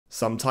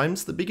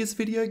Sometimes the biggest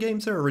video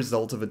games are a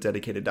result of a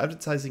dedicated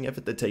advertising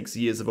effort that takes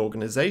years of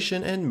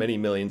organization and many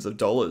millions of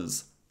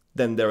dollars.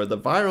 Then there are the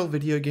viral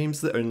video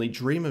games that only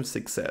dream of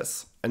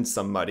success, and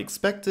some might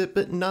expect it,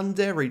 but none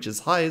dare reach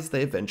as high as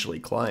they eventually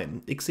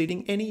climb,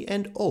 exceeding any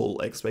and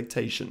all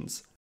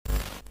expectations.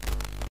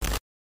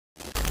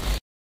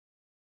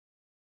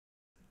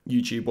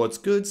 YouTube, what's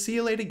good?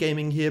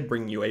 XhiaGaming here,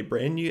 bringing you a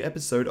brand new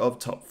episode of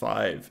Top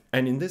 5.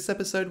 And in this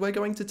episode, we're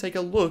going to take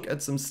a look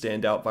at some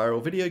standout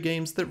viral video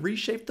games that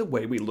reshape the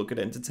way we look at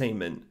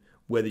entertainment.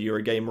 Whether you're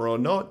a gamer or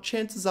not,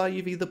 chances are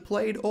you've either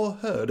played or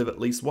heard of at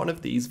least one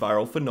of these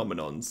viral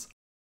phenomenons.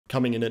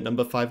 Coming in at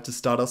number 5 to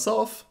start us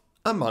off,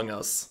 Among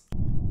Us.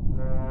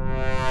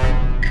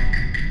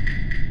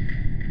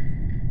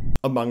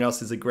 Among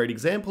Us is a great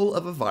example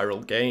of a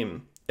viral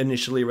game.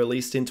 Initially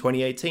released in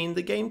 2018,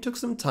 the game took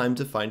some time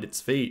to find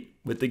its feet,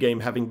 with the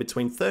game having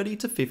between 30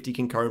 to 50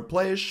 concurrent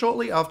players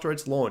shortly after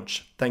its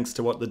launch, thanks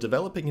to what the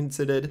developer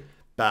considered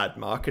bad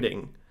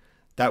marketing.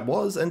 That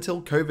was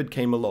until COVID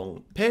came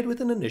along, paired with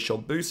an initial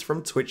boost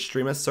from Twitch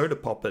streamer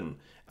Sodapoppin,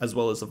 as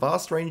well as a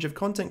vast range of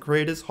content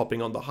creators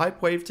hopping on the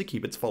hype wave to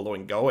keep its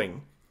following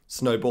going.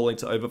 Snowballing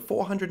to over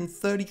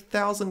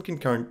 430,000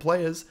 concurrent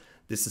players,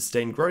 this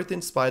sustained growth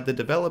inspired the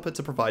developer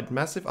to provide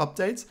massive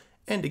updates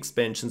and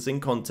expansions in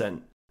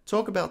content.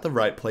 Talk about the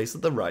right place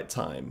at the right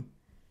time.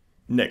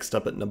 Next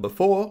up at number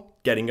 4,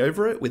 Getting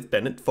Over It with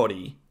Bennett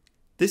Foddy.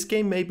 This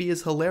game may be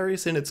as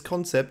hilarious in its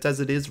concept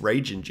as it is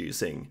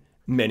rage-inducing.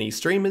 Many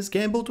streamers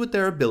gambled with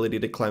their ability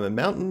to climb a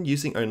mountain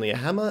using only a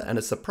hammer and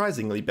a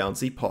surprisingly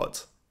bouncy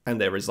pot, and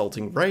their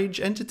resulting rage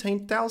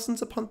entertained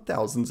thousands upon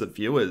thousands of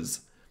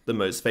viewers. The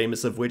most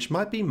famous of which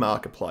might be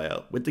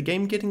Markiplier, with the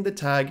game getting the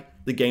tag,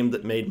 the game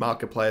that made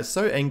Markiplier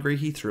so angry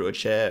he threw a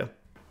chair.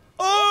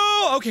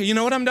 Oh, okay, you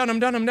know what? I'm done.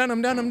 No, I'm not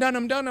done.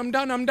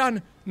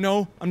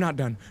 No, I'm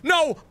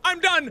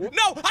done.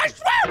 No, I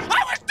swear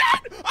I was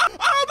done.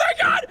 Oh my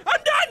God,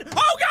 I'm done.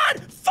 Oh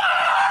God,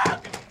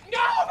 fuck. No,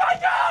 my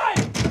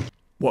God.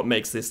 What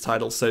makes this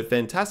title so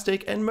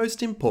fantastic and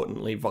most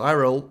importantly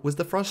viral was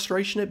the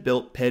frustration it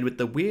built, paired with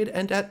the weird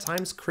and at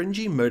times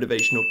cringy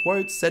motivational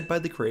quotes said by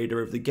the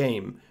creator of the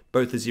game,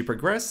 both as you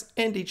progress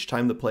and each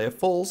time the player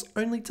falls,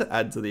 only to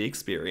add to the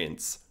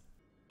experience.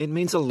 It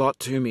means a lot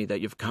to me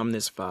that you've come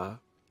this far,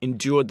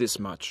 endured this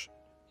much.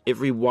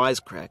 Every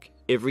wisecrack,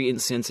 every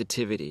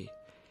insensitivity,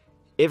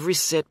 every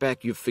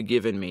setback you've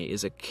forgiven me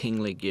is a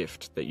kingly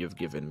gift that you've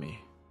given me.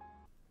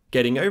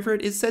 Getting Over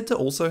It is said to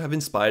also have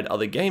inspired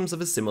other games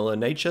of a similar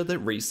nature that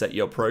reset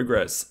your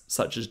progress,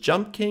 such as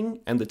Jump King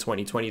and the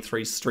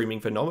 2023 streaming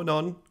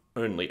phenomenon,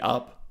 Only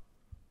Up.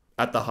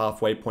 At the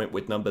halfway point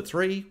with number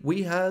 3,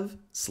 we have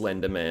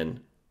Slender Man.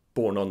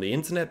 Born on the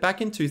internet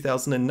back in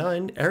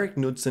 2009, Erik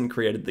Knudsen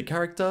created the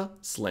character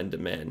Slender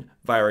Man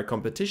via a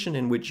competition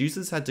in which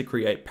users had to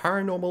create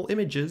paranormal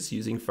images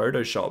using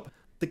Photoshop.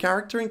 The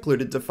character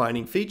included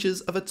defining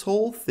features of a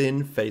tall,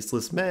 thin,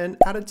 faceless man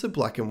added to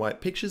black and white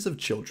pictures of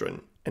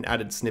children, and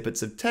added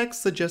snippets of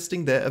text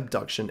suggesting their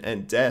abduction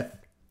and death.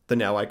 The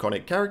now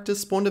iconic character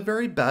spawned a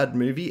very bad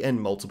movie and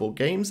multiple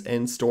games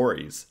and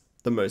stories,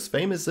 the most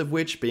famous of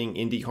which being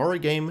indie horror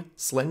game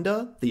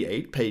Slender: The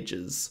 8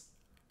 Pages.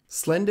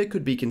 Slender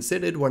could be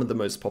considered one of the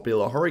most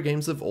popular horror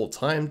games of all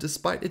time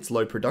despite its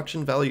low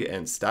production value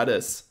and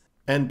status.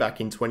 And back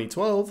in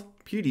 2012,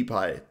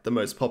 PewDiePie, the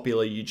most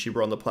popular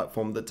YouTuber on the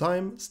platform at the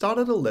time,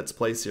 started a Let's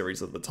Play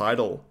series of the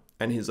title,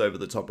 and his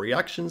over-the-top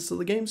reactions to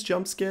the game's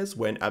jump scares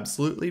went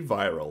absolutely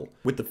viral,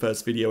 with the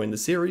first video in the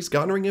series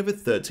garnering over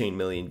 13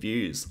 million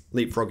views,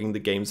 leapfrogging the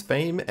game's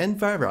fame and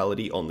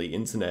virality on the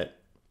internet.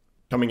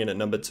 Coming in at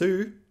number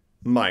 2,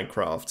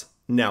 Minecraft.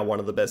 Now one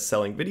of the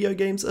best-selling video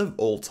games of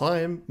all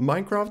time,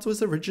 Minecraft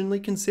was originally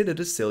considered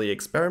a silly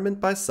experiment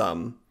by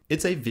some.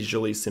 It's a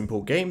visually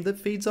simple game that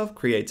feeds off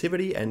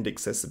creativity and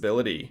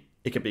accessibility.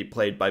 It can be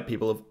played by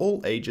people of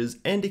all ages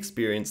and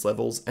experience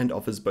levels and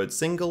offers both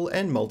single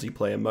and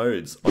multiplayer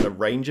modes on a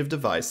range of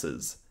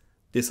devices.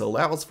 This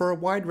allows for a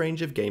wide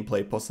range of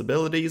gameplay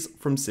possibilities,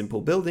 from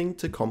simple building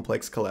to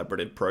complex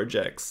collaborative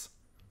projects.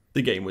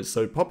 The game was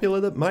so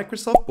popular that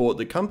Microsoft bought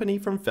the company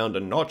from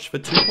founder Notch for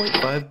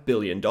 $2.5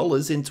 billion in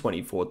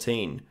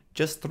 2014,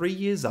 just 3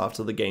 years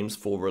after the game's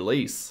full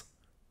release.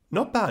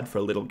 Not bad for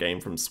a little game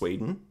from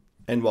Sweden.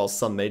 And while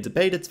some may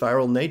debate its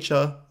viral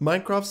nature,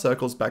 Minecraft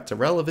circles back to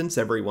relevance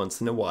every once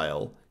in a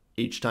while.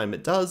 Each time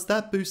it does,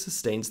 that boost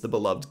sustains the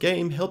beloved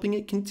game, helping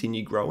it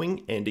continue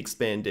growing and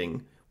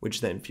expanding,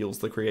 which then fuels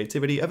the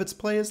creativity of its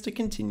players to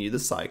continue the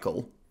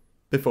cycle.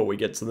 Before we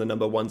get to the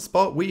number 1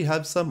 spot, we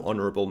have some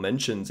honourable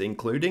mentions,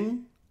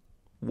 including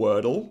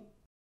Wordle,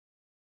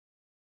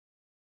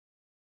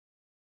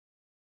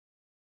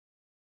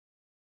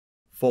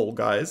 Fall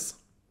Guys,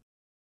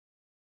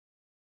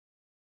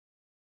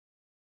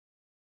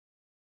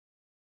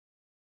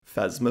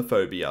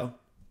 Phasmophobia.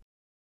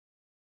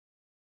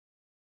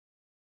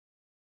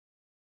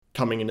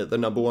 Coming in at the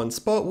number 1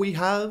 spot, we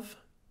have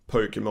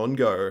Pokemon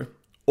Go.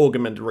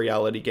 Augmented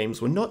reality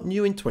games were not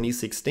new in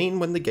 2016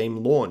 when the game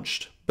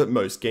launched, but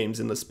most games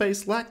in the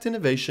space lacked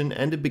innovation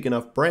and a big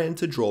enough brand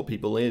to draw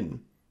people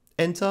in.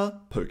 Enter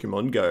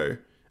Pokemon Go,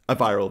 a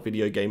viral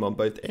video game on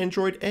both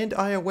Android and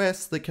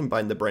iOS that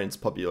combined the brand's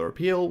popular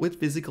appeal with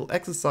physical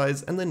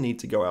exercise and the need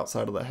to go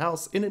outside of the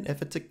house in an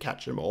effort to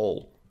catch them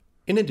all.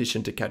 In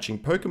addition to catching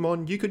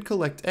Pokemon, you could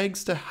collect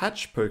eggs to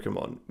hatch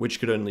Pokemon, which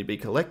could only be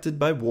collected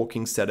by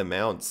walking set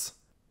amounts.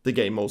 The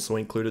game also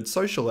included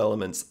social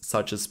elements,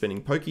 such as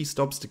spinning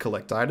Pokestops to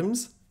collect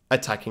items,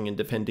 attacking and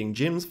defending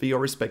gyms for your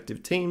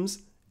respective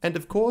teams, and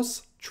of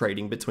course,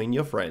 trading between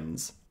your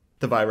friends.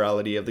 The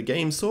virality of the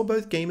game saw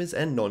both gamers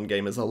and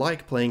non-gamers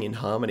alike playing in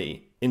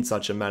harmony, in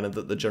such a manner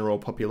that the general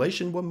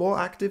population were more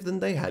active than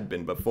they had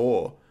been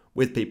before,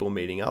 with people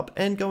meeting up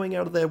and going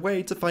out of their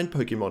way to find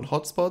Pokemon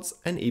hotspots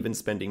and even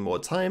spending more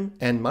time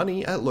and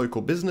money at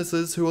local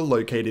businesses who are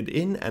located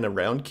in and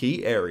around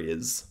key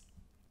areas.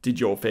 Did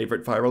your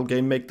favourite viral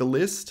game make the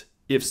list?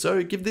 If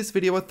so, give this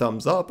video a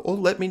thumbs up or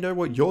let me know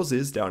what yours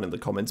is down in the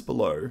comments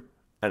below.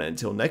 And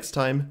until next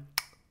time,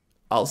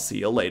 I'll see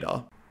you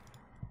later.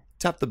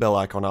 Tap the bell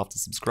icon after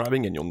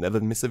subscribing and you'll never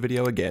miss a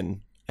video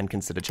again. And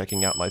consider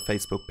checking out my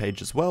Facebook page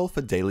as well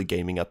for daily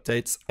gaming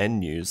updates and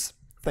news.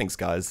 Thanks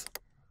guys.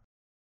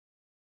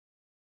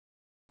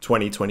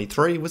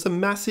 2023 was a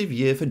massive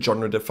year for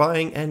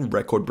genre-defying and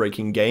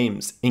record-breaking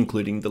games,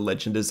 including The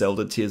Legend of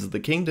Zelda Tears of the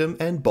Kingdom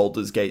and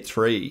Baldur's Gate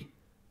 3.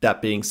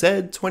 That being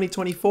said,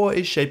 2024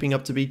 is shaping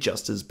up to be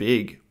just as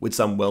big, with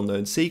some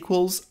well-known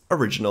sequels,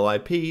 original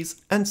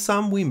IPs, and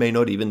some we may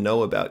not even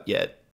know about yet.